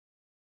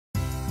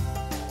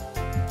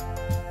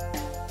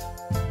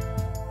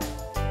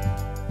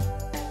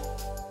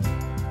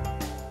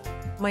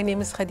My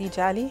name is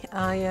Khadija Ali.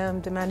 I am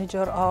the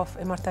manager of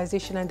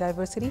Immortization and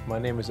Diversity. My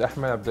name is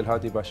Ahmed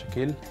Abdelhadi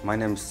Bashakil. My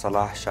name is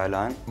Salah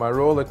Shailan. My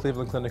role at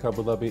Cleveland Clinic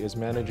Abu Dhabi is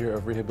manager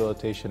of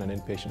rehabilitation and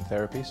inpatient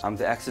therapies. I'm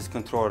the access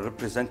control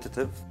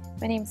representative.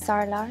 My name is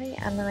Sarah Lari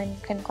and I'm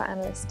clinical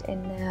analyst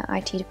in the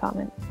IT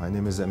department. My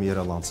name is Amir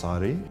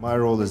Al-Ansari. My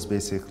role is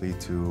basically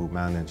to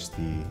manage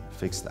the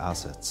fixed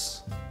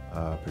assets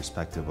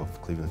perspective of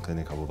Cleveland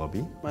Clinic Abu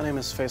Dhabi. My name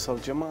is Faisal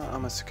Juma.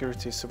 I'm a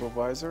security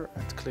supervisor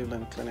at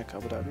Cleveland Clinic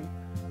Abu Dhabi.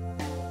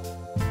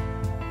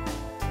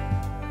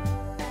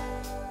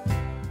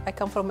 I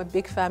come from a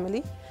big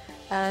family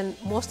and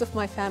most of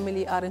my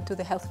family are into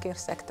the healthcare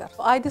sector.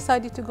 I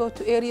decided to go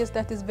to areas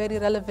that is very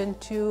relevant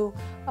to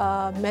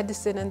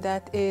medicine, and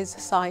that is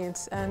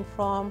science. And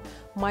from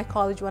my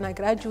college, when I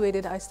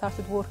graduated, I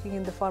started working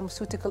in the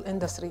pharmaceutical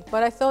industry.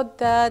 But I thought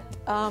that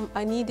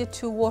I needed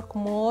to work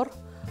more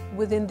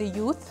within the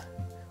youth,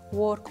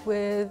 work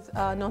with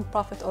a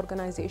non-profit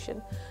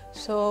organization.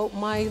 So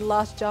my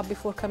last job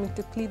before coming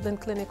to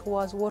Cleveland Clinic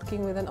was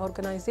working with an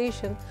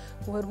organization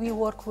where we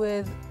work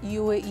with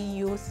UAE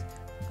youth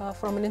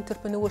from an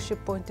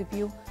entrepreneurship point of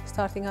view,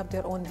 starting up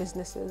their own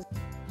businesses.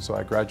 So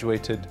I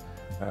graduated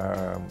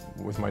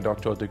with my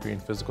doctoral degree in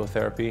physical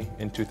therapy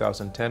in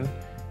 2010,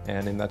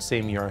 and in that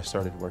same year I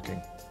started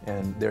working.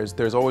 And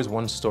there's always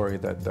one story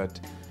that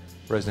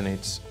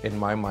resonates in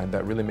my mind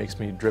that really makes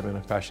me driven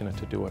and passionate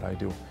to do what I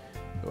do,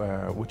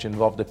 which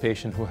involved a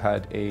patient who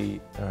had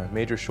a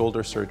major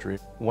shoulder surgery.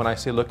 When I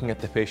say looking at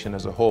the patient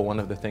as a whole, one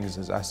of the things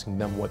is asking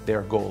them what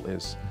their goal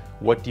is.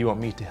 What do you want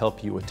me to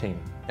help you attain?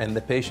 And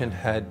the patient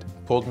had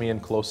pulled me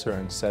in closer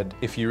and said,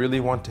 if you really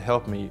want to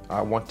help me,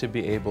 I want to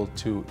be able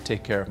to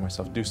take care of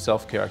myself, do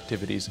self-care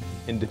activities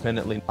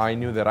independently. I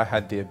knew that I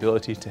had the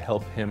ability to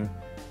help him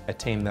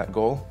attain that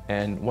goal.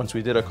 And once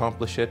we did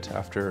accomplish it,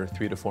 after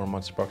 3 to 4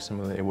 months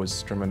approximately, it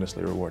was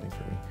tremendously rewarding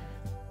for me.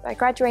 I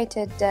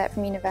graduated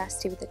from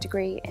university with a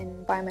degree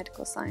in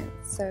biomedical science,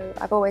 so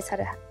I've always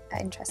had an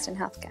interest in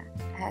healthcare.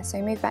 So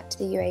I moved back to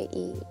the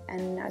UAE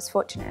and I was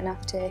fortunate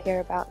enough to hear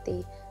about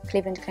the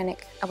Cleveland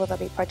Clinic Abu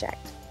Dhabi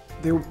project.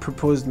 They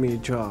proposed me a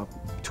job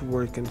to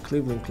work in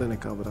Cleveland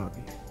Clinic Abu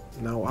Dhabi.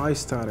 Now I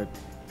started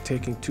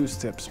taking 2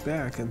 steps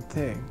back and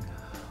think,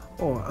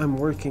 oh, I'm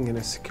working in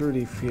a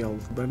security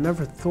field, but I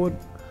never thought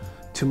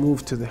to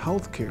move to the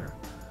healthcare.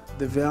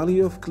 The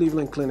value of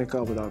Cleveland Clinic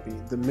Abu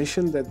Dhabi, the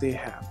mission that they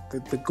have,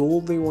 the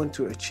goal they want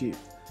to achieve,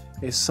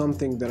 is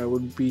something that I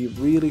would be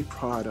really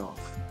proud of.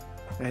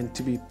 And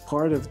to be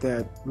part of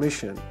that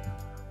mission,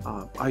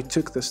 I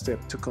took the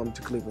step to come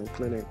to Cleveland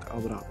Clinic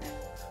Abu Dhabi.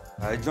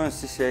 I joined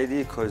CCID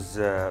because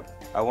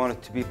I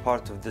wanted to be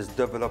part of this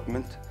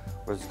development,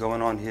 what's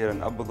going on here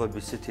in Abu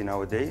Dhabi city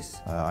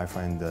nowadays. I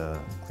find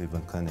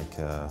Cleveland Clinic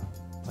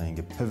playing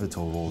a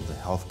pivotal role in the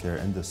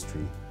healthcare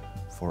industry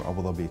for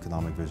Abu Dhabi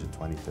Economic Vision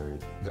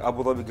 2030. The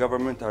Abu Dhabi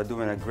government are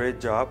doing a great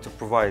job to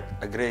provide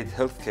a great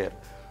healthcare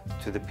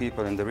to the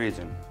people in the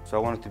region. So I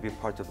wanted to be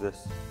part of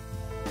this.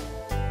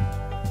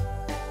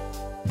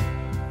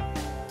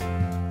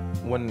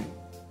 When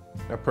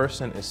a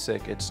person is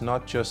sick, it's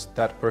not just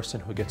that person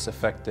who gets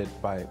affected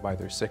by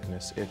their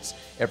sickness, it's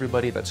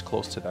everybody that's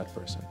close to that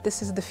person.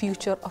 This is the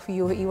future of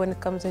UAE when it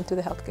comes into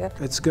the healthcare.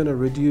 It's going to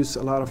reduce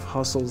a lot of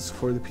hassles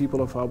for the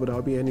people of Abu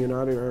Dhabi and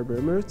United Arab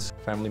Emirates.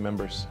 Family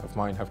members of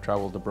mine have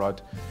traveled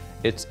abroad.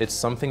 It's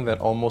something that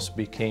almost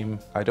became,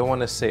 I don't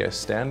want to say a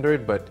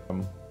standard, but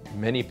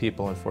many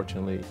people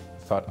unfortunately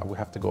thought we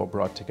have to go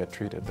abroad to get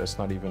treated. That's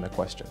not even a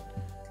question.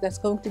 That's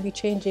going to be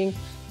changing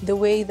the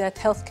way that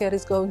healthcare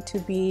is going to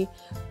be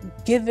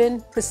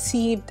given,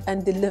 perceived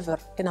and delivered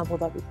in Abu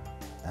Dhabi.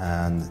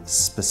 And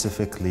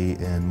specifically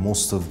in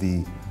most of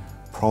the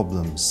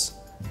problems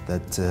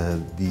that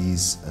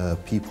these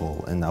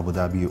people in Abu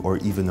Dhabi or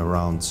even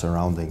around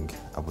surrounding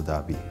Abu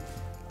Dhabi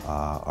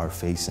are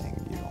facing,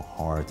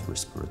 heart,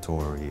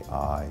 respiratory,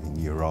 eye,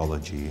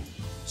 neurology,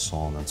 so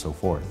on and so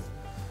forth.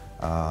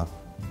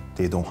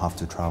 They don't have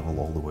to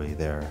travel all the way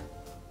there.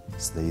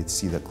 So they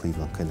see that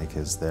Cleveland Clinic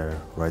is there,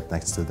 right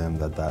next to them,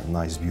 that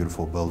nice,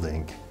 beautiful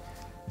building.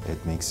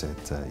 It makes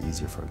it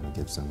easier for them, it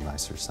gives them a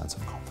nicer sense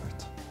of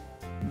comfort.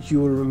 You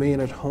will remain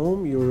at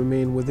home, you will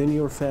remain within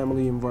your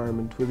family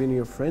environment, within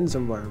your friends'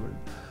 environment.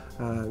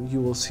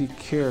 You will seek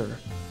care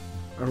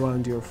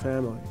around your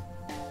family.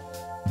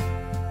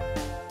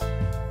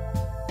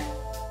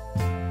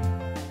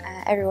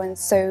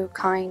 Everyone's so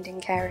kind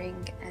and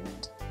caring,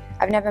 and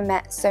I've never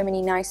met so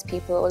many nice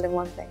people all in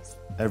one place.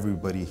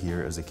 Everybody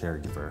here is a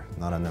caregiver,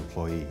 not an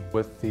employee.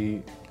 With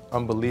the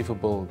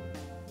unbelievable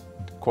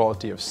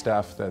quality of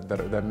staff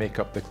that make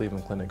up the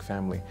Cleveland Clinic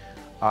family,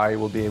 I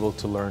will be able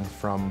to learn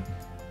from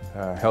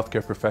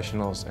healthcare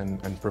professionals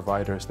and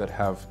providers that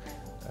have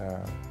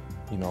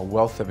a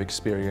wealth of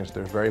experience.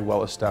 They're very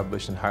well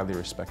established and highly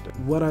respected.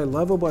 What I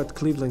love about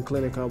Cleveland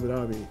Clinic Abu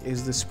Dhabi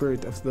is the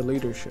spirit of the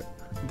leadership.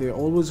 They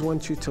always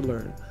want you to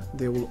learn.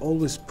 They will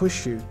always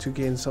push you to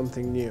gain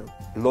something new.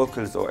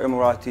 Locals or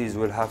Emiratis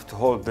will have to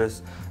hold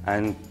this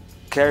and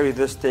carry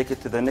this, take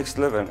it to the next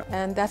level.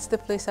 And that's the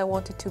place I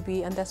wanted to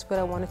be, and that's where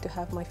I wanted to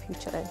have my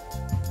future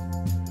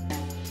in.